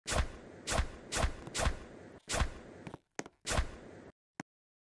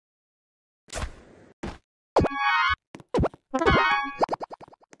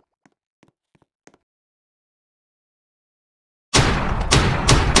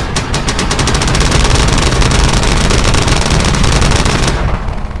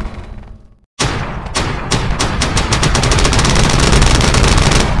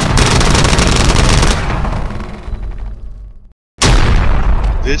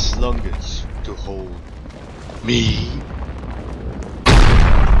this longest to hold me?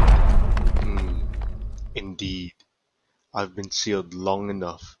 Indeed, I've been sealed long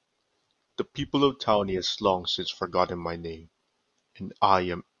enough. The people of Townie has long since forgotten my name, and I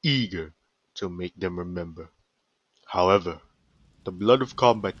am eager to make them remember. However, the blood of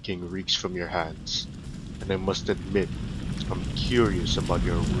Combat King reeks from your hands, and I must admit, I'm curious about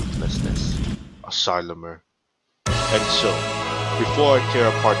your ruthlessness, Asylumer. And so, before I tear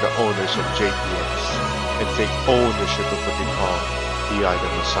apart the owners of JPS and take ownership of what they call the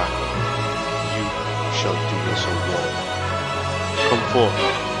item Asylum, you shall do us a wall. Come forth,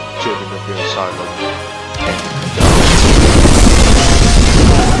 children of your Asylum, and die.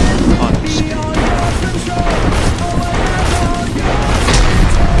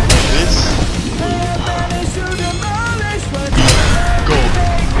 This go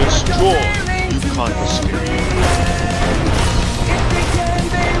destroy. You can't escape.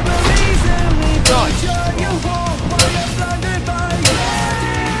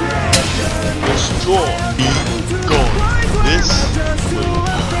 Destroy. Be gone. This will.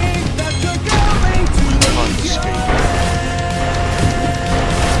 You can't escape.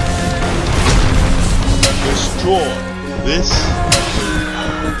 Destroy. This will.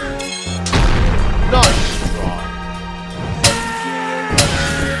 Nice try.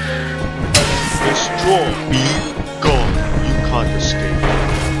 Destroy. Be gone. You can't escape.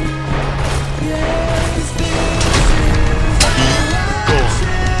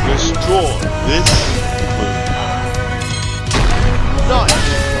 Destroy this will. Nice.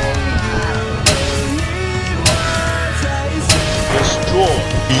 Destroy.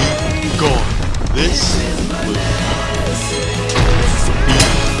 Be gone. This will. Be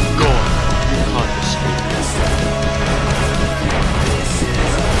gone. You can't escape.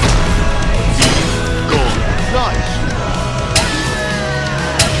 Be gone. Nice.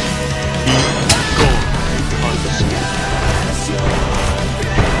 Be gone. You can't escape.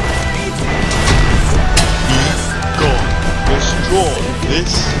 Destroy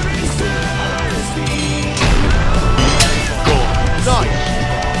this. Go. Nice.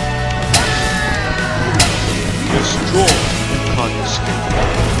 Destroy. You can't escape.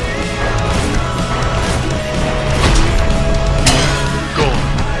 Go.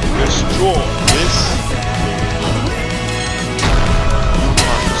 Destroy this. You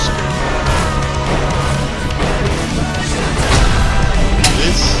can't escape.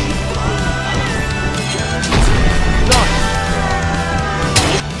 This. Nice.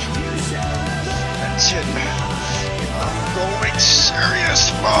 I'm going serious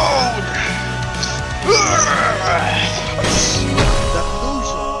mode.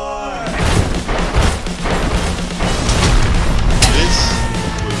 This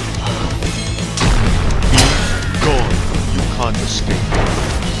will be gone. You can't escape.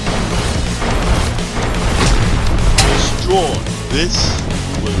 Destroy. This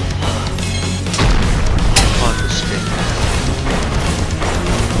will. You can't escape.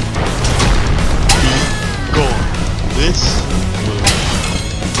 This will.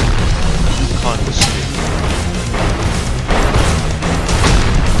 You can't escape.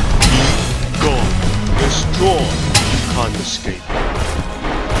 Be gone. Destroy. You can't escape. Be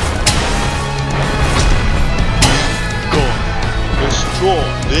gone. Destroy.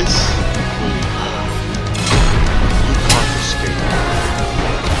 This will. You can't escape.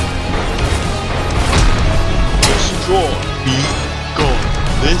 Destroy. Be gone.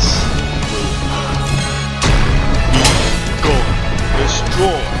 This will.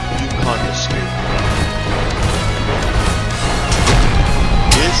 Destroy. You can't escape.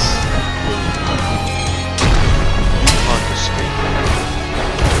 This will. You can't escape.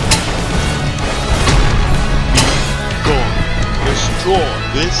 Be gone. Destroy.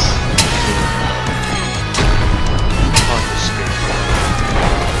 This will. You can't escape.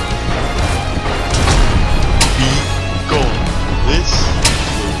 Be gone. This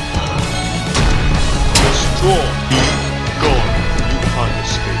will. Destroy. Be gone. Can't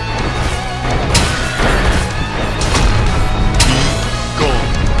escape. Be gone.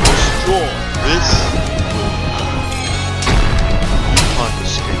 Destroy this will. You can't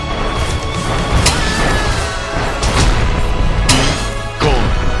escape. Be gone.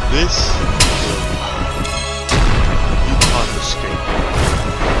 This will. You can't escape.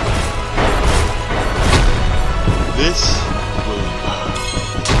 This will.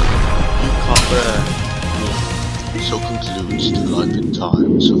 You can't. So concludes the life and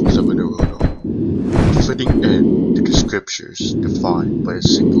times of Cleverono, a fitting end to the scriptures defined by a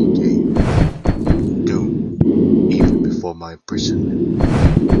single game, doomed even before my imprisonment,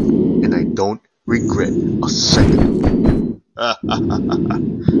 and I don't regret a second of it. Ah,